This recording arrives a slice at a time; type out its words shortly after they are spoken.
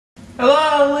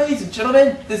Hello, ladies and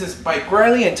gentlemen. This is Spike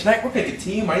Riley, and tonight we're going to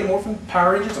continue Mighty Morphin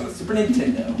Power Rangers on the Super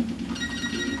Nintendo.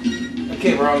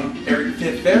 Okay, we're on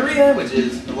 5th area, which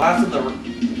is the last of the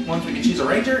ones we can choose a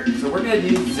ranger, so we're going to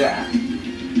do Zack.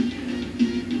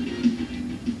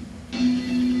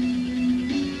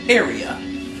 Area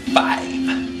 5.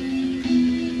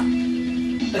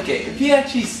 Okay, if you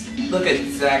actually look at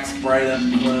Zack's sprite up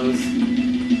close,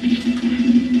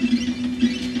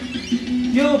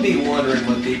 you'll be wondering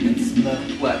what they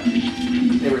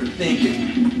were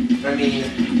thinking. I mean,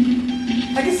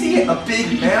 I can see a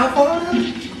big mouth on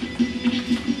him.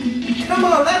 Come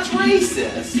on, that's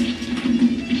racist.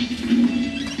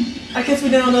 I guess we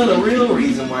now know the real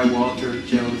reason why Walter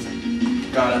Jones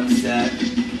got upset.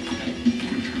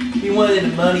 He wanted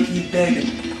the money. He begged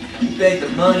the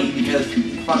money because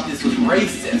he thought this was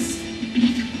racist.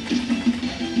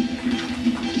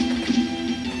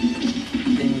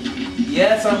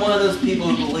 Yes, I'm one of those people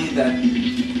who believe that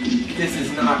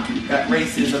that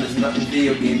racism is not in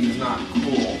video games is not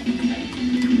cool.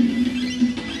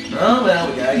 Oh well,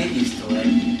 we gotta get used to it.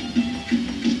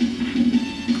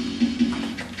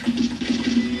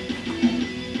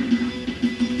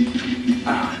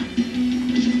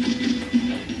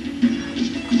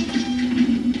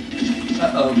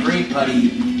 Uh-oh, green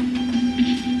putty.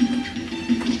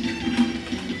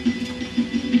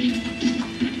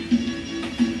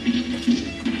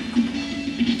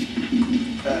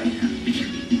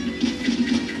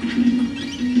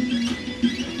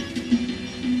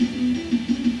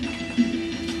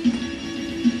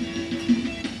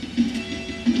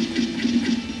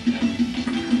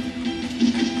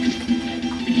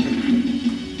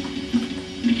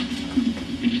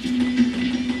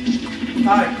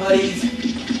 Hi, buddies.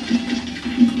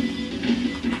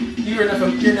 You're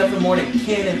nothing more than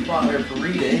cannon fodder for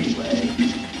Rita anyway.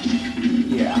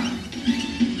 Yeah.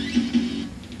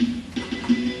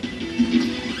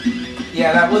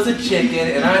 Yeah, that was a chicken,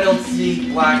 and I don't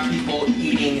see black people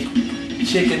eating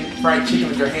fried chicken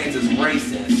with their hands as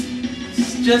racist.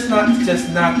 It's just not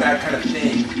that kind of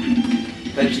thing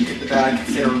that I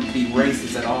consider to be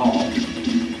racist at all.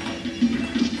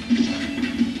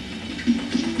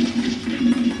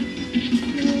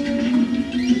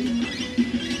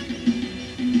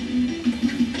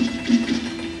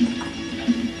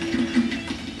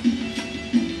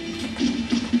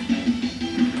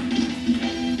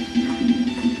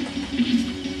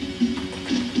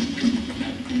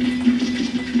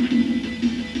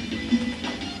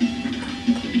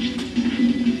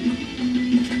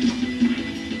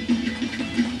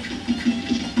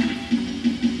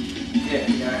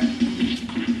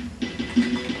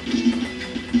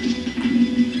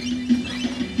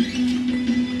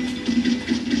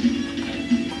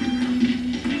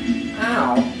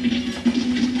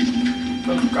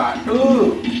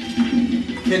 Ooh!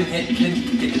 Couldn't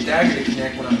get the dagger to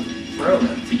connect when I throw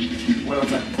it.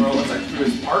 Once I threw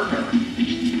his partner.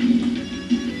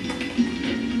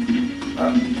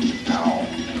 Ow.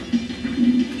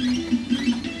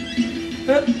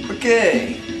 Okay.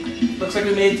 Looks like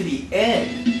we made it to the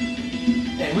end.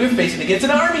 And we're facing against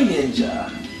an army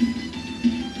ninja.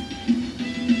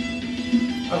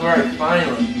 Alright,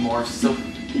 finally, Morph. So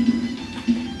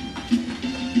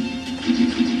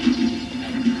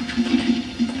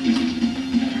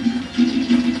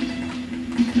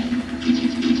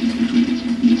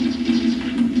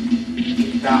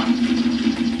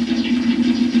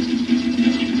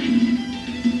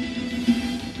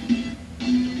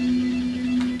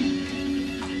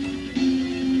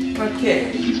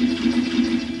okay.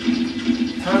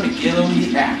 Time to give him the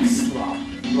axe,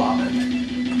 Robin.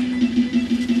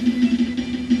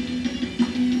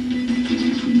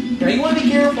 Now you want to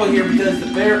be careful here because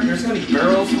there's going to be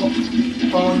barrels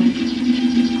falling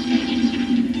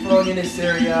in this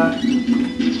area.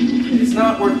 It's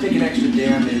not worth taking extra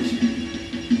damage.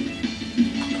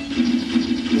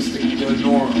 Just to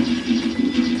ignore them.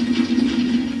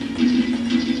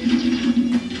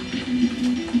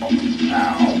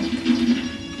 Ow.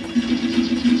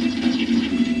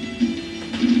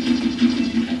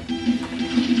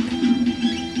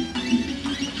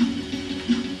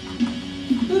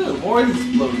 Ooh, more of these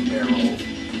floating barrels.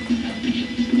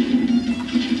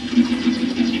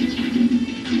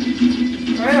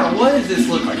 Wow, what does this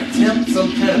look like? A temp?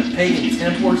 Some kind of pagan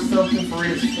temple or something for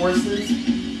his forces?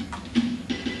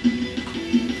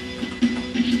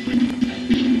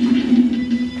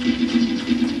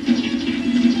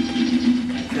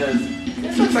 Because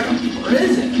this looks like a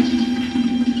prison.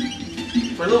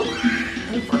 For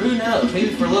who knows? Maybe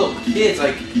for little kids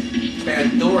like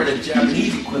Pandora, the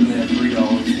Japanese equipment at $3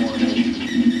 for it.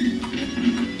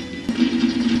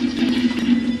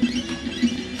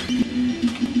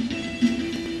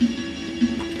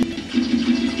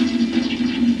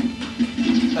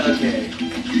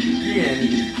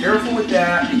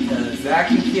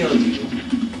 kill you,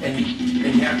 and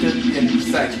you have to. And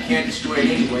besides, you can't destroy it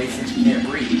anyway since you can't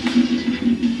breathe.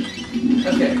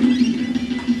 Okay.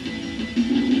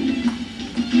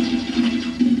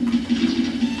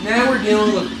 Now we're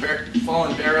dealing with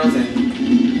fallen barrels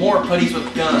and more putties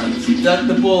with guns. Duck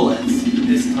the bullets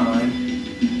this time.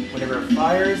 Whenever it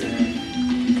fires and.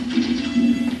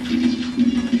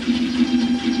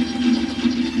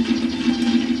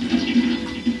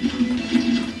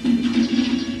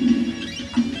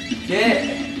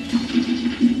 Okay.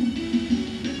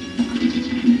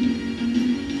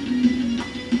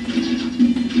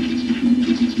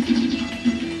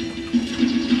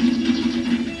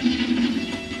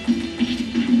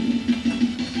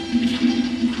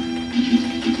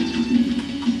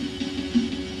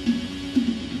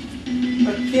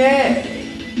 Okay.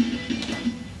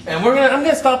 And I'm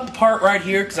gonna stop the part right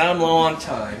here because I'm low on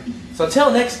time. So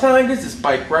until next time, this is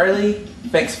Spike Riley.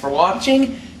 Thanks for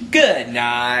watching. Good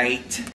night.